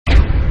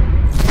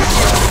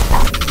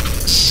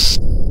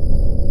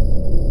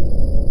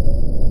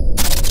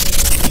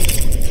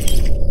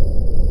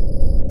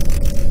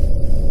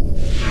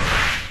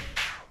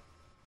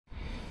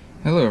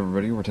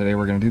for today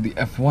we're going to do the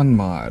F1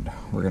 mod.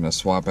 We're going to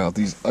swap out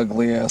these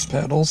ugly ass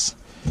pedals.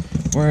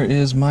 Where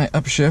is my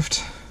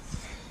upshift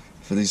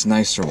for these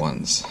nicer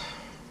ones?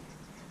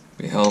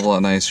 Be a hell of a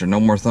lot nicer. No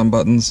more thumb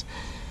buttons.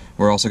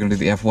 We're also going to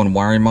do the F1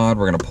 wiring mod.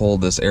 We're going to pull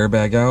this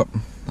airbag out.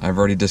 I've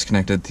already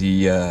disconnected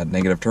the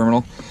negative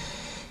terminal.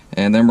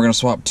 And then we're going to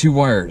swap two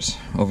wires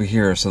over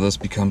here so this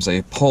becomes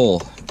a pull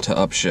to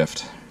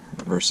upshift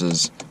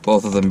versus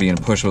both of them being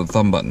pushed with a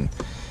thumb button.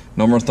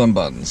 No more thumb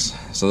buttons.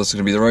 So this is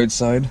going to be the right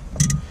side,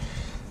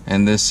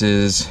 and this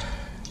is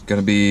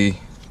going to be,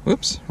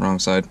 whoops, wrong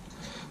side.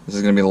 This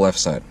is going to be the left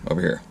side over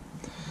here.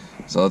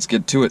 So let's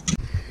get to it.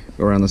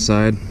 Go around the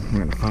side. We're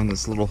going to find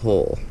this little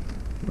hole.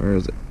 Where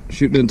is it?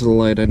 Shooting into the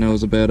light I know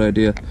is a bad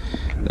idea.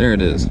 There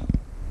it is.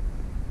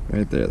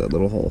 Right there, that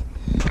little hole.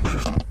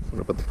 I'm going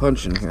to put the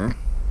punch in here.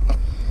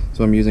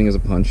 So I'm using as a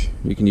punch.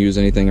 You can use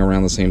anything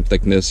around the same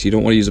thickness. You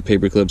don't want to use a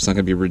paper clip, it's not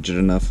going to be rigid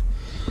enough.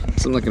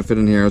 Something that can fit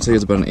in here, I would say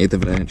it's about 1/8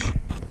 of an inch.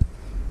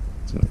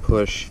 It's going to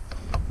push.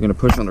 You're going to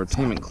push on the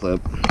retainment clip.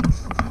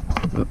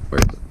 Oh, where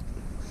is it?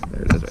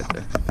 There it is right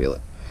there. Feel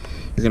it.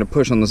 You're going to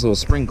push on this little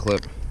spring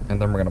clip, and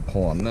then we're going to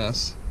pull on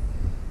this.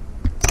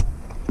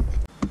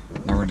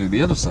 Now we're going to do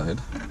the other side.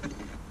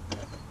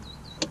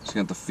 Just going to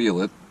have to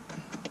feel it.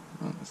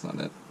 Oh, that's not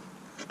it.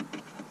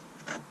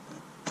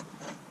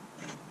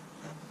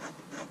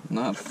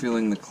 Not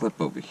feeling the clip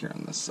over here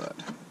on this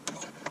side.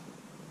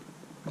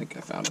 I think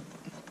I found it.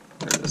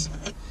 There it is.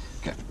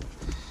 Okay.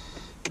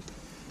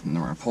 And then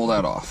we're going to pull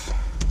that off.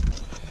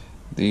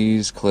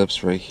 These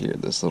clips right here,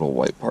 this little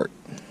white part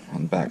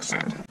on the back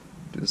side.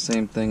 Do the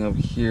same thing over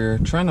here.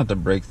 Try not to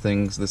break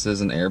things. This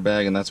is an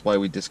airbag, and that's why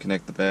we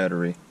disconnect the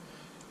battery.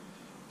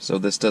 So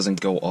this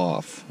doesn't go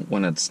off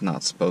when it's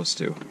not supposed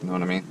to. You know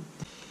what I mean?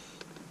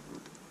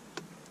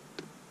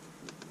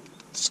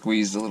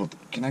 Squeeze the little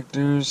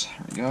connectors.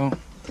 There we go.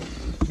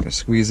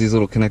 Squeeze these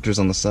little connectors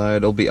on the side.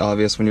 It'll be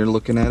obvious when you're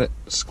looking at it.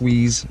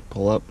 Squeeze,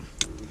 pull up,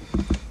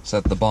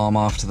 set the bomb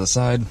off to the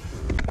side.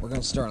 We're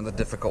going to start on the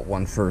difficult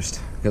one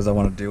first because I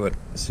want to do it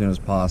as soon as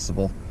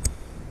possible.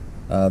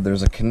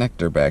 There's a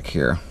connector back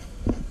here.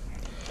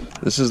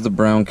 This is the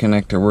brown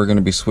connector we're going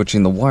to be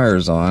switching the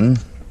wires on,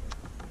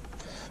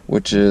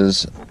 which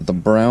is the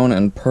brown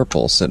and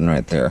purple sitting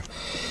right there.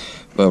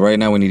 But right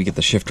now we need to get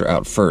the shifter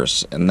out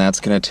first, and that's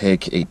going to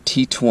take a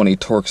T20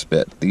 Torx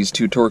bit. These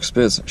two Torx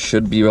bits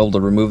should be able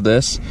to remove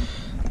this.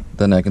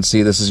 Then I can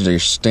see this is your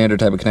standard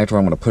type of connector.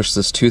 I'm going to push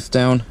this tooth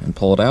down and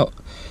pull it out.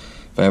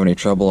 If I have any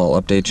trouble, I'll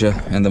update you,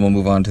 and then we'll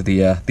move on to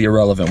the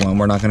irrelevant one.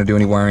 We're not going to do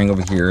any wiring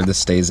over here. This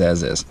stays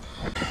as is.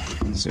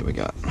 Let's see what we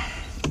got.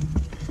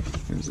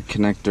 There's a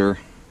connector.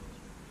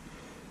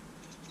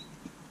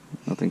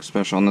 Nothing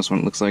special on this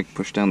one. It looks like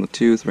push down the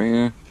tooth right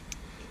here.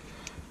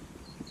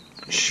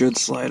 Should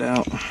slide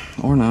out,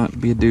 or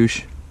not, be a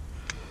douche.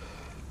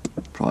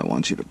 Probably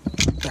want you to,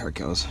 there it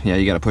goes. Yeah,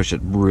 you gotta push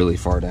it really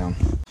far down.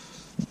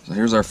 So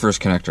here's our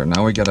first connector.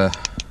 Now we gotta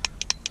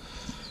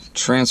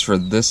transfer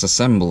this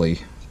assembly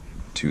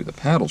to the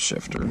paddle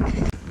shifter.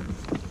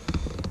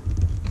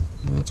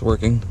 That's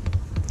working.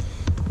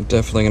 I'm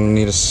definitely gonna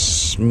need a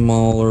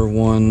smaller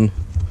one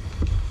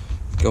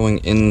going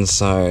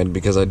inside,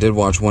 because I did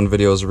watch one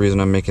video. The reason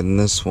I'm making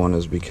this one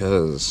is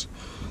because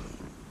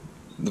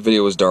the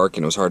video was dark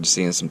and it was hard to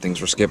see and some things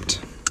were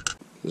skipped.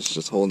 It's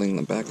just holding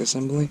the back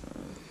assembly.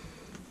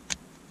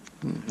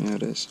 Yeah,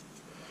 it is.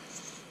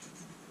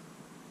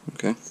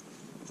 Okay.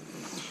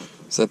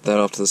 Set that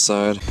off to the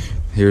side.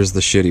 Here's the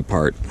shitty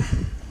part.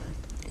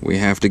 We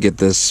have to get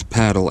this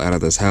paddle out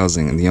of this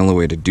housing, and the only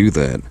way to do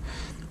that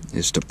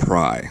is to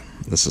pry.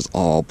 This is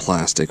all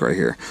plastic right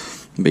here.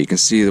 But you can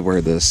see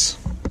where this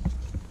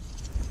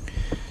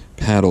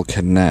paddle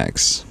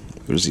connects.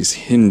 There's these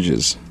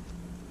hinges.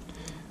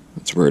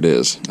 That's where it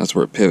is. That's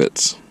where it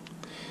pivots.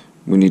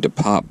 We need to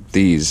pop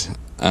these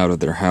out of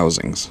their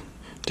housings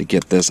to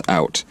get this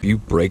out. If you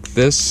break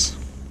this,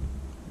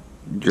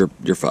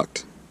 you're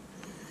fucked.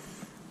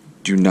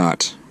 Do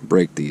not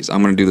break these.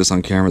 I'm going to do this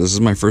on camera. This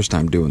is my first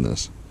time doing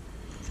this.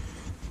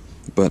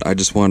 But I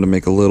just wanted to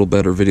make a little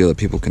better video that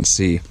people can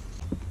see.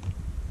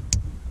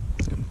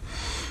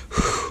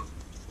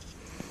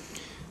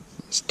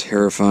 It's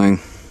terrifying.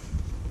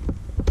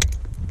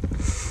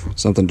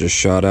 Something just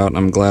shot out and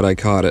I'm glad I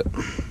caught it.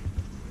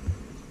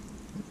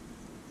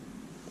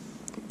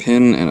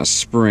 Pin and a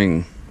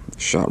spring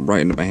shot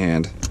right into my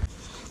hand.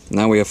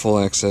 Now we have full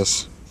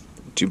access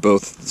to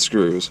both the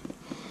screws.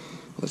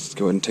 Let's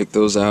go ahead and take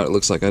those out. It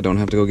looks like I don't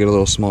have to go get a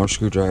little smaller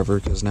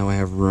screwdriver because now I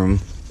have room.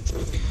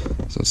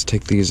 So let's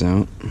take these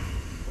out.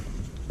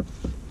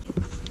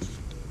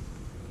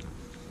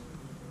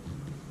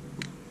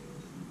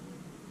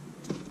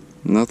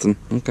 Nothing.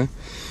 Okay.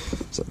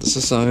 Set this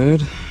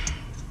aside.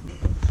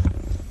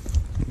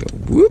 Go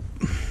whoop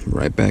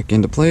right back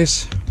into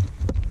place.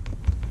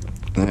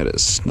 That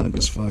is snug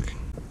as fuck.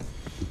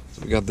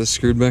 So we got this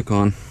screwed back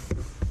on.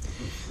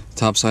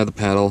 Top side of the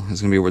paddle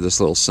is going to be where this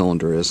little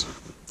cylinder is.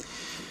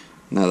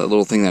 Now that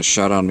little thing that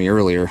shot on me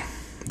earlier,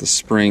 the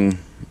spring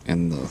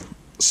and the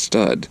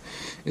stud,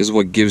 is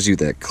what gives you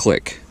that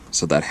click.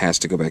 So that has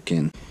to go back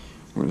in.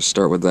 We're going to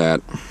start with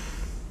that.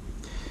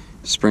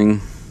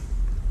 Spring.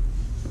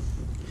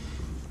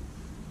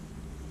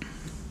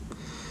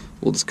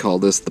 We'll just call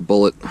this the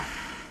bullet.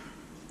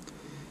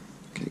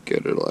 Okay,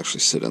 good. It'll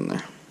actually sit in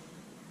there.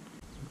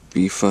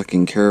 Be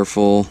fucking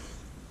careful.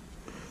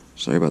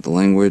 Sorry about the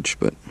language,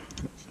 but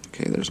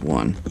okay, there's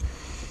one.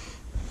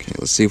 Okay,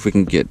 let's see if we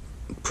can get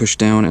push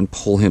down and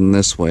pull him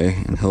this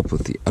way and help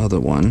with the other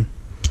one.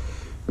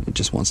 It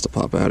just wants to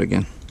pop out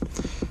again.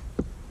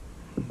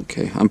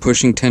 Okay, I'm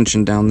pushing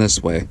tension down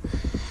this way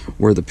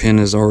where the pin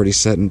is already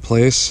set in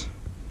place.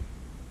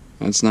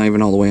 It's not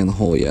even all the way in the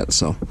hole yet,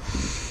 so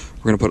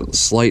we're going to put a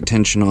slight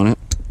tension on it.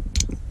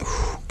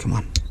 Come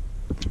on.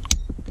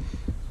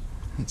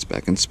 That's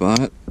back in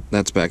spot.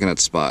 That's back in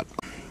its spot.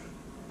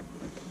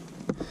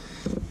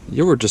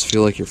 You ever just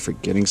feel like you're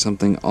forgetting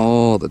something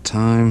all the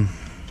time?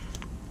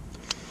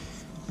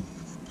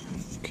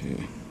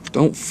 Okay,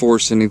 don't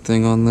force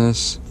anything on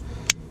this.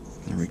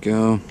 There we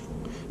go.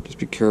 Just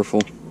be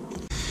careful.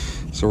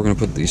 So we're going to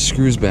put these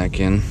screws back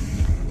in.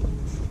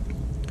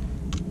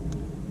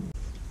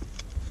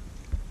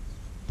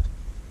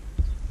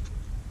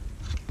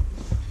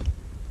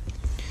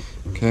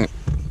 Okay.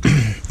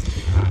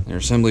 Their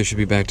assembly should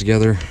be back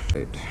together.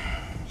 Right.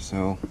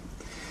 So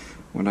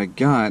what I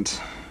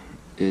got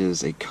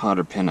is a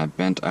cotter pin I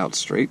bent out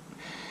straight.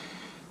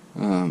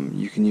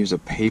 You can use a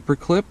paper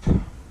clip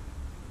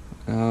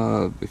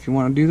if you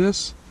want to do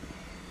this,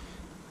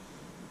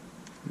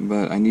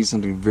 but I need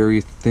something very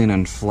thin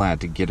and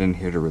flat to get in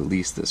here to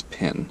release this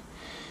pin.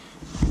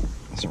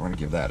 So we're going to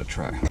give that a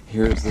try.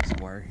 Here's this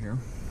wire here.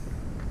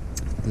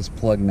 This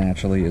plug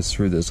naturally is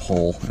through this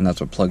hole, and that's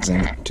what plugs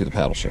in to the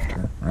paddle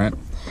shifter, right?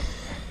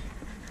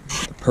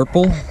 The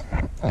purple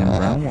and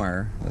brown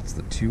wire, that's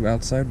the two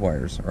outside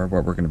wires, are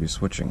what we're going to be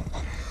switching.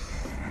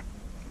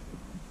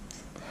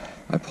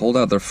 I pulled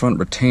out the front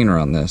retainer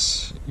on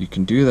this. You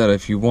can do that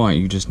if you want,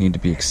 you just need to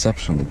be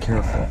exceptionally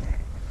careful.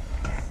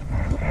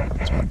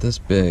 It's about this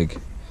big.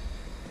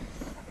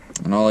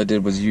 And all I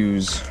did was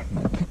use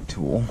my pick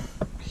tool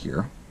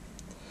here.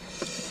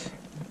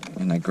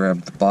 And I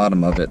grabbed the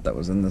bottom of it that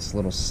was in this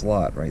little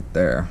slot right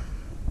there.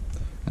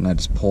 And I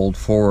just pulled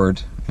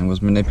forward and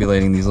was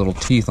manipulating these little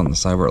teeth on the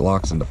side where it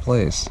locks into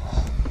place.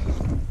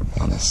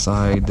 On the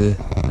side, there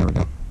we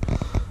go.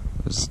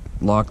 It was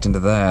locked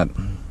into that.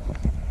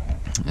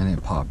 And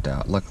it popped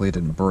out. Luckily it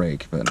didn't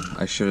break, but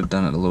I should have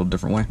done it a little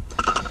different way.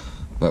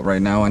 But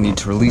right now I need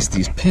to release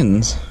these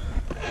pins.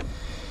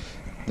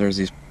 There's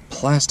these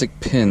plastic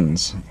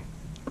pins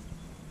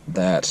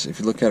that, if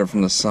you look at it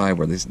from the side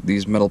where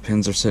these metal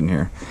pins are sitting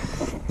here,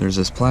 there's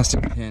this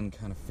plastic pin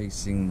kind of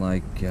facing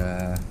like,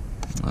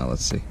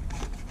 let's see.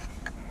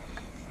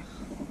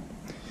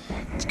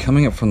 It's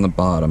coming up from the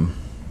bottom,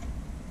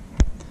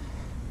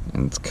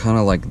 and it's kind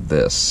of like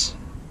this.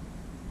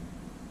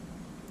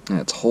 And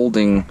it's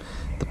holding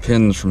the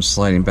pins from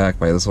sliding back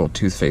by this little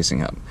tooth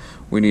facing up.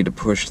 We need to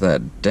push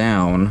that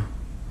down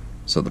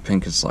so the pin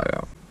can slide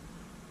out.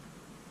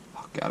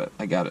 Oh, got it.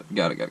 I got it.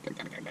 Got it.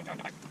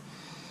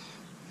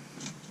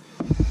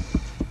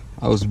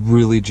 I was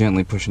really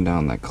gently pushing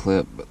down that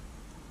clip, but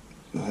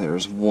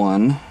there's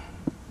one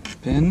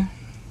pin.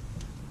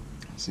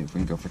 Let's see if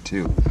we can go for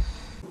two.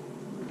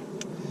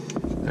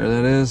 There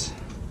that is.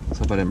 Let's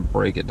hope I didn't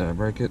break it. Did I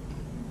break it?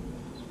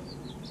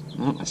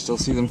 No, I still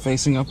see them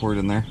facing upward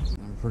in there.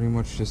 I'm pretty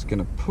much just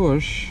gonna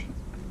push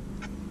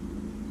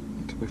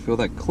until we feel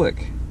that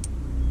click.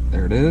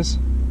 There it is.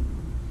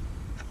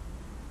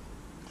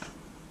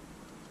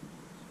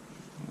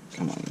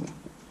 Come on,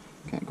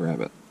 can't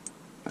grab it.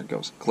 There it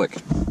goes. Click.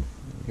 There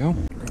we go.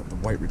 Grab the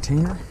white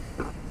retainer.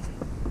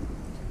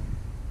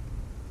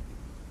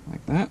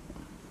 Like that.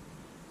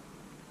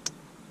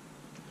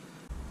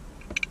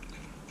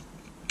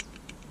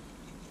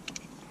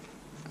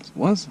 As it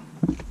was.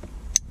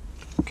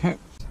 Okay. I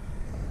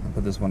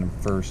put this one in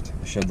first,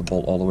 shoved the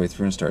bolt all the way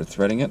through and started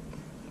threading it.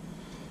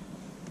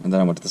 And then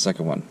I went to the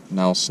second one.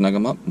 Now I'll snug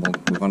them up and we'll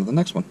move on to the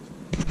next one.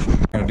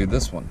 We're going to do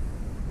this one.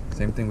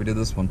 Same thing we did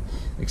this one,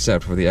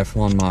 except for the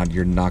F1 mod,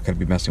 you're not going to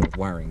be messing with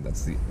wiring.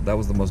 That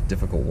was the most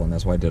difficult one,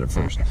 that's why I did it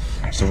first.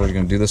 So we're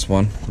going to do this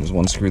one. There's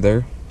one screw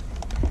there.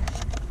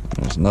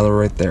 There's another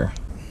right there.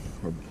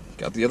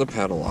 Got the other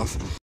paddle off.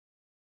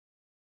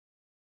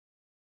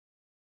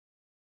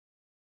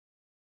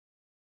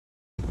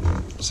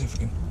 Let's see if we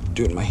can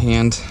do it in my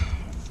hand.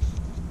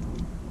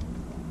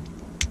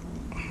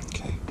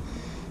 Okay,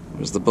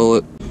 there's the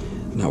bullet.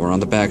 Now we're on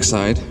the back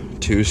side.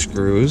 2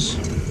 screws.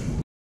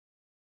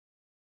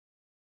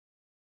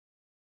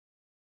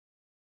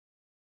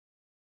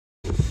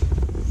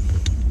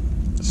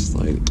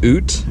 Slide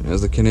oot,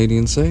 as the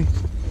Canadians say.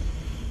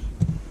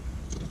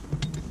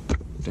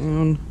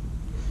 Down.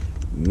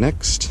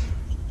 Next.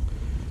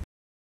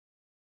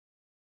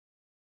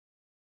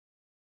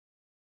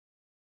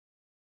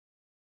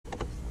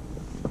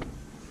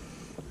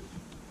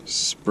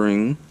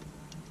 Spring.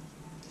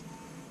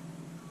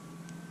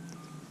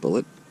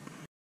 Bullet.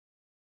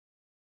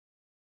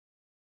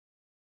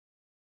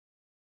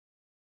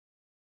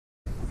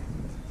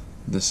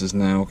 This is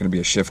now going to be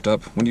a shift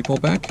up when you pull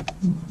back.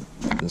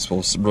 This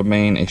will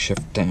remain a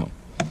shift down.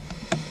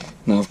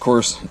 Now, of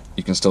course,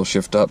 you can still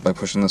shift up by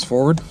pushing this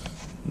forward.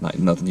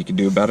 Nothing you can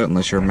do about it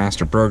unless you're a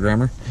master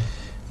programmer.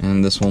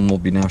 And this one will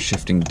be now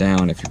shifting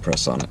down if you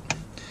press on it.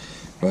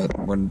 But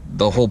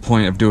the whole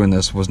point of doing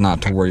this was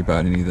not to worry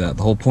about any of that.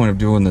 The whole point of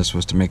doing this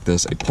was to make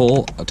this a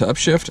pull to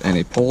upshift and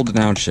a pull to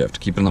downshift,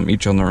 keeping them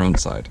each on their own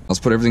side. Let's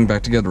put everything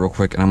back together real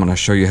quick, and I'm going to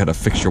show you how to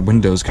fix your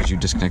windows because you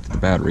disconnected the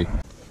battery.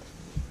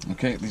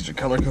 Okay, these are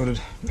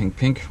color-coded. Pink,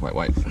 pink, white,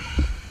 white.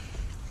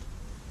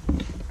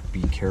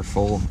 Be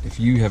careful. If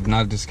you have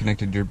not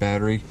disconnected your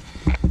battery,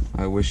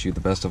 I wish you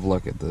the best of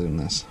luck at doing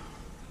this,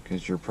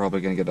 because you're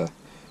probably going to get a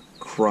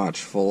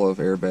crotch full of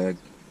airbag.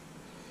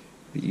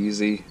 Be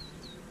easy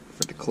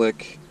for it to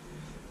click.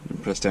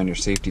 And press down your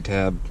safety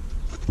tab.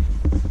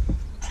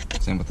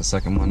 Same with the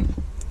second one.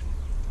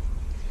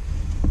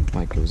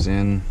 Mic goes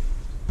in.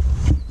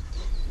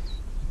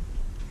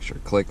 Make sure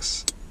it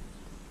clicks.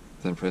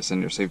 Then press in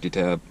your safety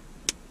tab.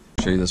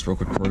 I'll show you this real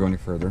quick before we go any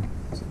further.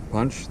 So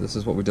punch. This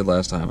is what we did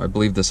last time. I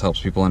believe this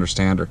helps people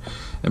understand, or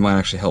it might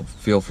actually help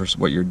feel for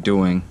what you're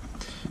doing.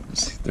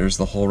 There's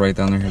the hole right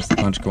down there. Here's the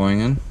punch going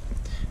in.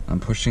 I'm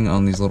pushing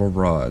on these little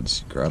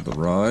rods. Grab the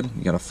rod.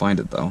 You gotta find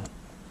it though.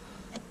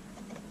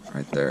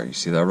 Right there. You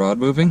see that rod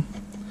moving?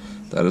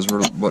 That is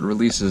what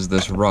releases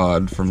this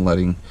rod from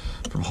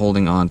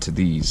holding on to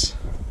these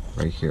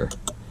right here.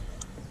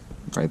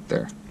 Right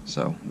there.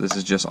 So this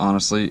is just,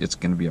 honestly, it's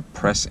going to be a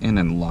press in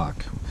and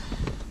lock.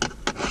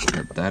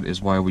 But that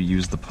is why we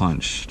use the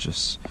punch,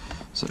 just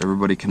so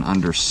everybody can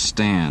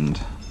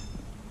understand.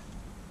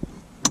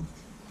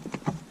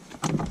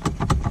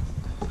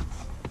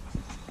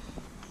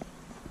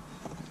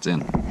 It's in.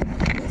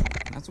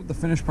 That's what the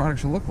finished product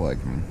should look like.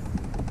 I mean,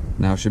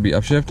 now it should be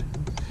upshift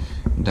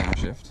and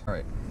downshift.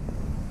 Alright.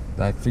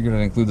 I figured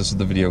I'd include this in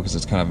the video because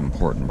it's kind of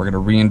important. We're going to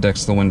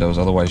re-index the windows,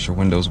 otherwise your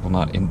windows will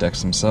not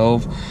index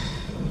themselves.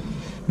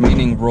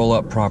 Meaning roll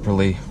up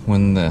properly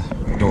when the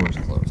door is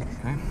closed.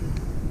 Okay.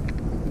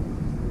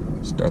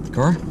 Start the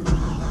car.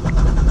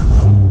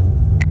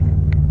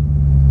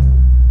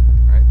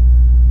 Alright.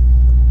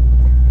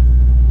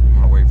 I'm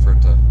gonna wait for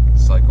it to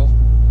cycle.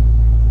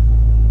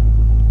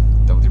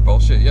 Done with your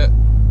bullshit yet?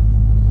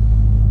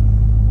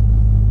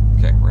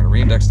 Okay, we're gonna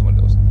re-index the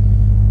windows.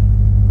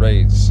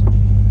 Raise.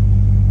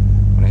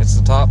 When it hits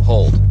the top,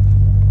 hold.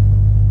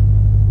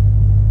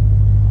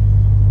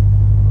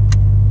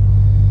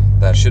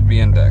 That should be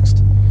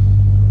indexed.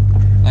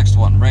 Next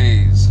one,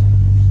 raise.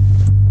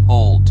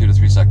 Hold 2 to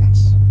 3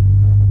 seconds.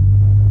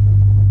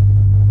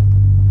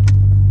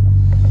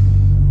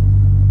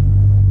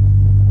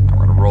 Now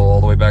we're going to roll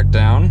all the way back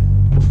down.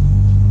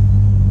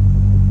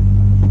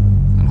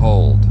 And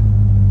hold.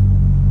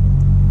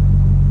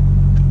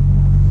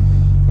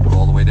 Roll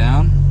all the way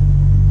down.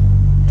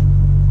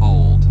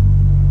 Hold.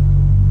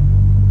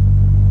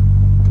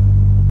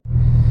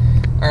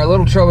 Alright,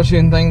 little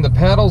troubleshooting thing. The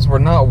paddles were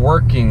not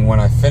working when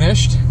I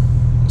finished.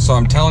 So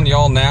I'm telling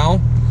y'all now,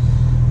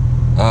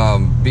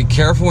 be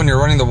careful when you're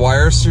running the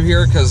wires through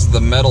here because the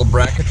metal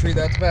bracketry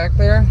that's back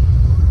there.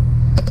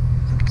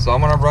 So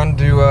I'm going to run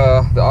to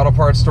the auto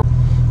parts store.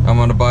 I'm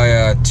going to buy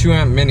a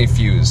 2-amp mini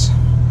fuse.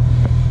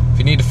 If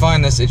you need to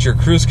find this, it's your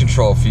cruise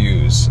control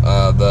fuse.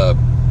 The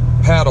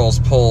paddles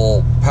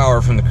pull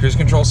power from the cruise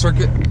control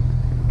circuit.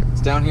 It's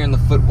down here in the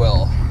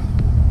footwell,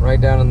 right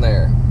down in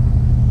there.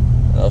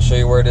 I'll show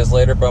you where it is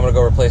later, but I'm going to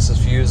go replace this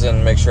fuse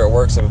and make sure it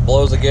works. If it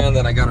blows again,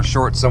 then I got a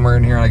short somewhere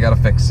in here and I got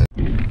to fix it.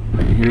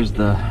 Here's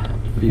the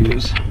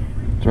fuse.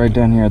 It's right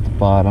down here at the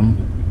bottom.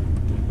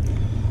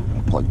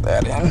 Plug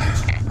that in.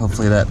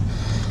 Hopefully that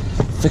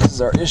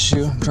fixes our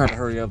issue. I'm trying to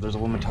hurry up. There's a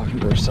woman talking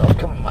to herself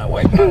coming my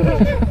way.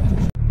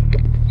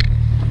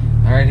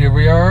 Alright, here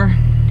we are.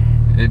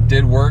 It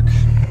did work.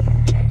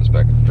 Just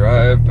back in the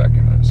drive, back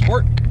in the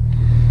sport.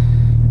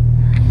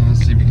 Let's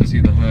see if you can see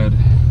the hood.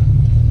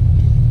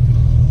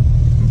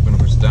 I'm going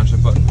to push the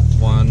downshift button.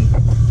 1,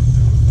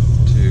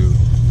 2,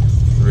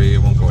 3. It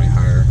won't go any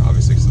higher,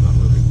 obviously, because I'm not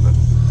moving, but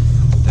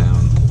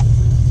down.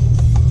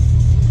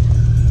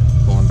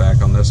 Pulling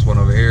back on this one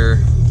over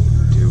here.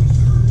 2,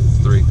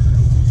 3.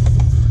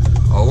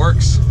 All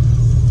works.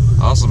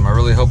 Awesome. I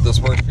really hope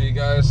this works for you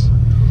guys.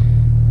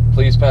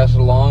 Please pass it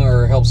along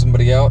or help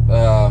somebody out.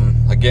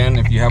 Again,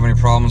 if you have any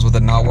problems with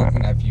it not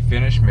working after you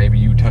finish, maybe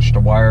you touched a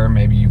wire,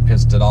 maybe you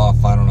pissed it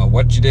off, I don't know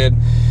what you did.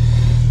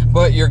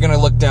 But you're going to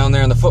look down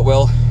there in the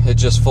footwell, it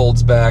just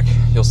folds back.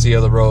 You'll see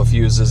other row of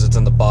fuses. It's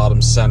in the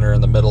bottom, center,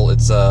 in the middle.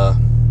 It's a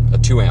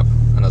 2-amp,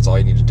 and that's all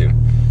you need to do.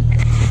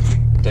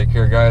 Take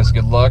care, guys.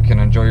 Good luck,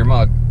 and enjoy your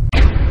mod.